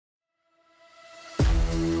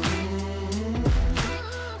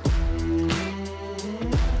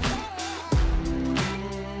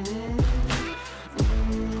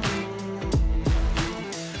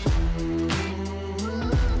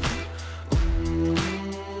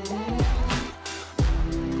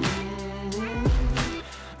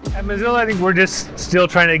At Mozilla, I think we're just still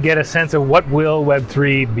trying to get a sense of what will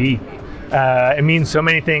Web3 be. It means so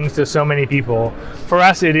many things to so many people. For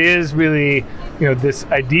us, it is really, this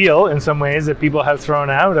ideal in some ways that people have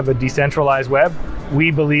thrown out of a decentralized web.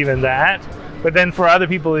 We believe in that. But then for other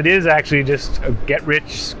people, it is actually just a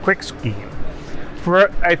get-rich-quick scheme.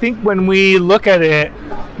 I think when we look at it,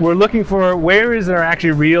 we're looking for where is there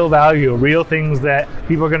actually real value, real things that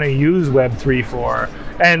people are going to use Web3 for.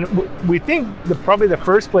 And we think probably the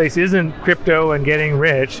first place isn't crypto and getting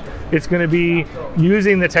rich. It's going to be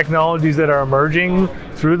using the technologies that are emerging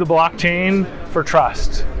through the blockchain for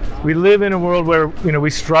trust. We live in a world where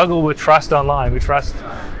we struggle with trust online. We trust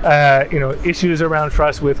issues around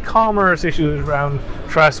trust with commerce, issues around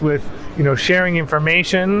trust with sharing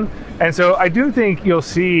information. And so I do think you'll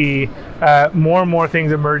see more and more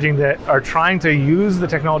things emerging that are trying to use the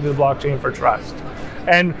technology of the blockchain for trust.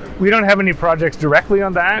 And we don't have any projects directly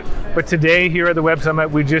on that, but today here at the Web Summit,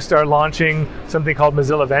 we just are launching something called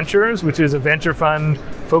Mozilla Ventures, which is a venture fund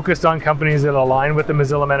focused on companies that align with the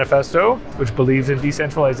Mozilla Manifesto, which believes in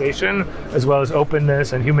decentralization, as well as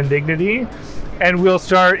openness and human dignity. And we'll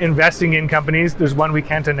start investing in companies. There's one we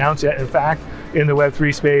can't announce yet, in fact, in the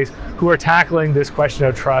Web3 space, who are tackling this question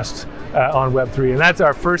of trust on Web3. And that's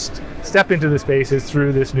our first step into the space, is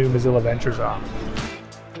through this new Mozilla Ventures arm.